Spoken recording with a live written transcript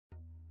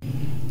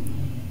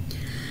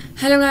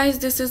Hello guys,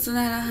 this is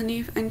Zunaira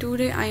Hanif and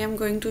today I am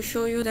going to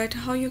show you that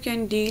how you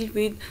can deal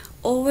with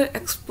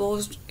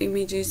overexposed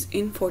images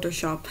in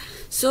Photoshop.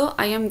 So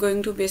I am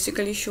going to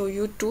basically show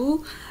you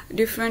two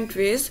different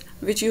ways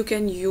which you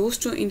can use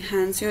to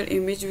enhance your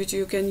image, which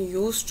you can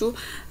use to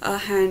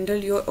handle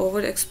your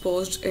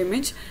overexposed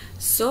image.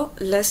 So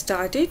let's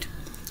start it.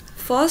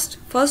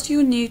 First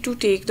you need to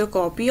take the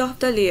copy of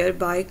the layer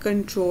by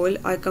Ctrl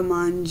or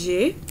Command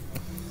J.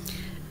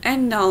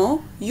 And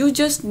now you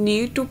just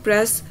need to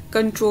press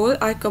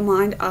Ctrl or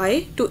Command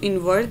I to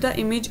invert the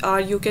image, or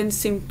you can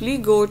simply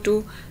go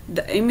to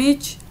the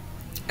image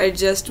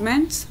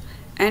adjustments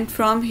and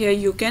from here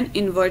you can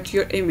invert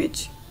your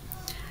image.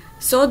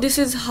 So this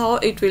is how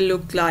it will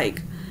look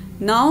like.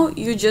 Now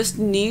you just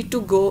need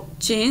to go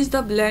change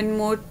the blend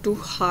mode to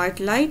hard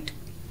light.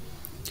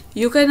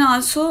 You can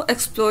also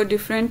explore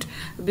different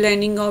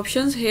blending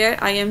options. Here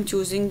I am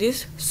choosing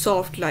this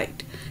soft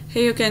light.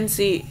 Here you can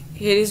see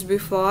here is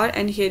before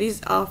and here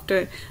is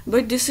after,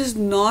 but this is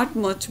not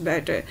much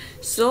better.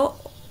 So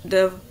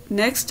the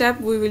next step,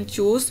 we will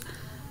choose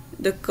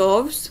the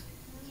curves.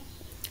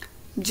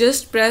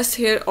 Just press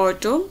here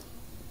auto.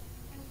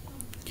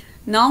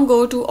 Now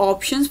go to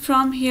options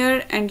from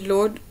here and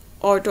load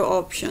auto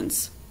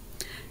options.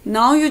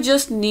 Now you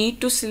just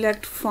need to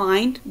select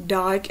find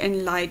dark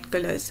and light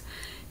colors.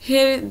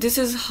 Here this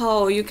is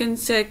how you can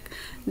check.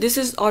 This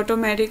is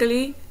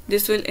automatically,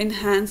 this will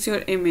enhance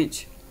your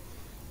image.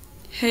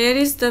 Here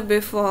is the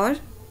before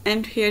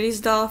and here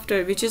is the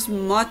after, which is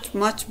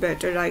much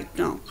better right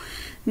now.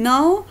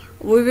 Now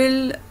we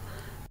will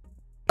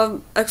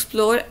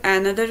explore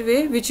another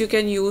way which you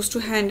can use to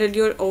handle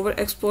your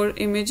overexposed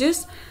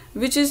images,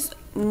 which is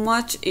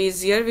much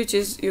easier, which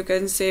is, you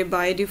can say,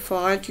 by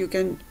default you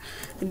can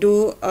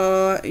do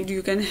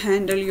you can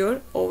handle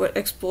your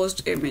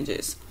overexposed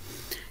images.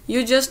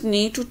 You just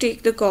need to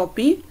take the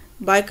copy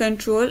by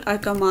Ctrl or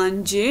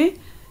Command J,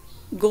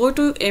 go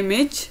to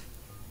image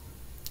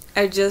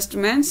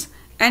adjustments,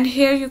 and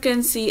here you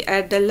can see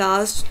at the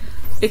last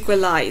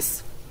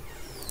equalize.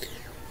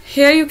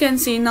 Here you can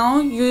see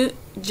now you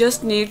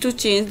just need to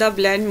change the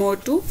blend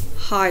mode to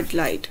hard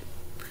light.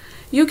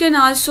 You can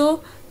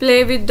also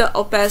play with the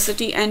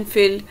opacity and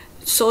fill,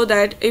 so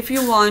that if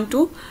you want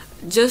to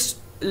just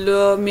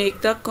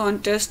make the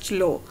contrast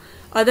low,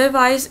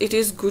 otherwise it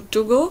is good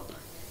to go.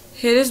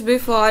 Here is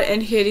before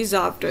and here is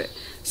after.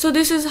 So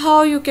this is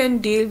how you can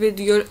deal with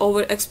your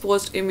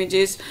overexposed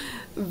images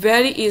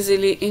very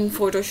easily in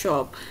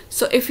Photoshop.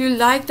 So if you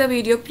like the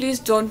video, please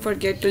don't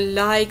forget to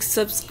like,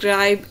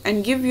 subscribe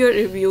and give your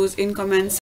reviews in comments.